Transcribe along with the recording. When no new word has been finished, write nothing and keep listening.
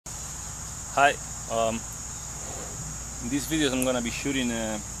Hi, in this video I'm gonna be shooting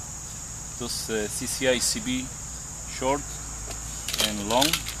those CCI CB short and long.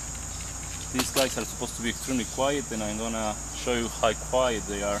 These guys are supposed to be extremely quiet, and I'm gonna show you how quiet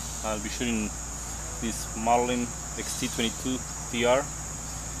they are. I'll be shooting this Marlin XT-22tr.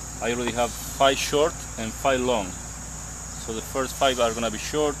 I already have 5 short and 5 long. So the first 5 are gonna be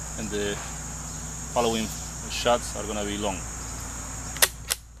short, and the following shots are gonna be long.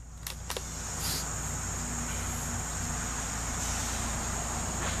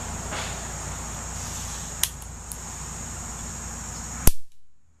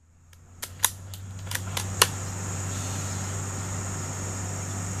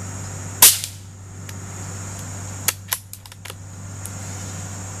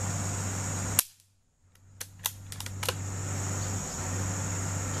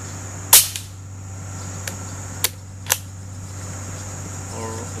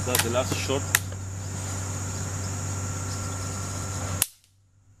 That's the last shot.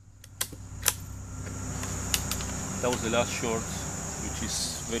 That was the last shot, which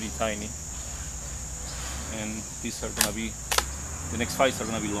is very tiny, and these are gonna be, the next 5 are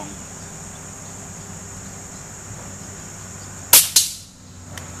gonna be long.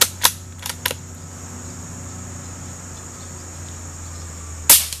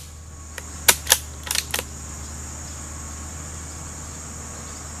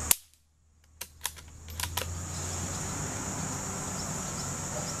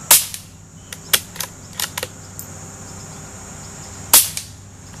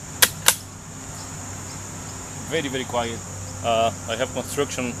 Very quiet. I have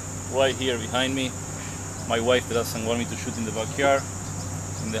construction right here behind me. My wife doesn't want me to shoot in the backyard,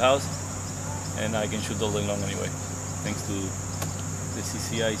 in the house, and I can shoot all day long anyway, thanks to the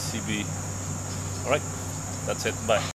CCI CB. Alright, that's it, bye.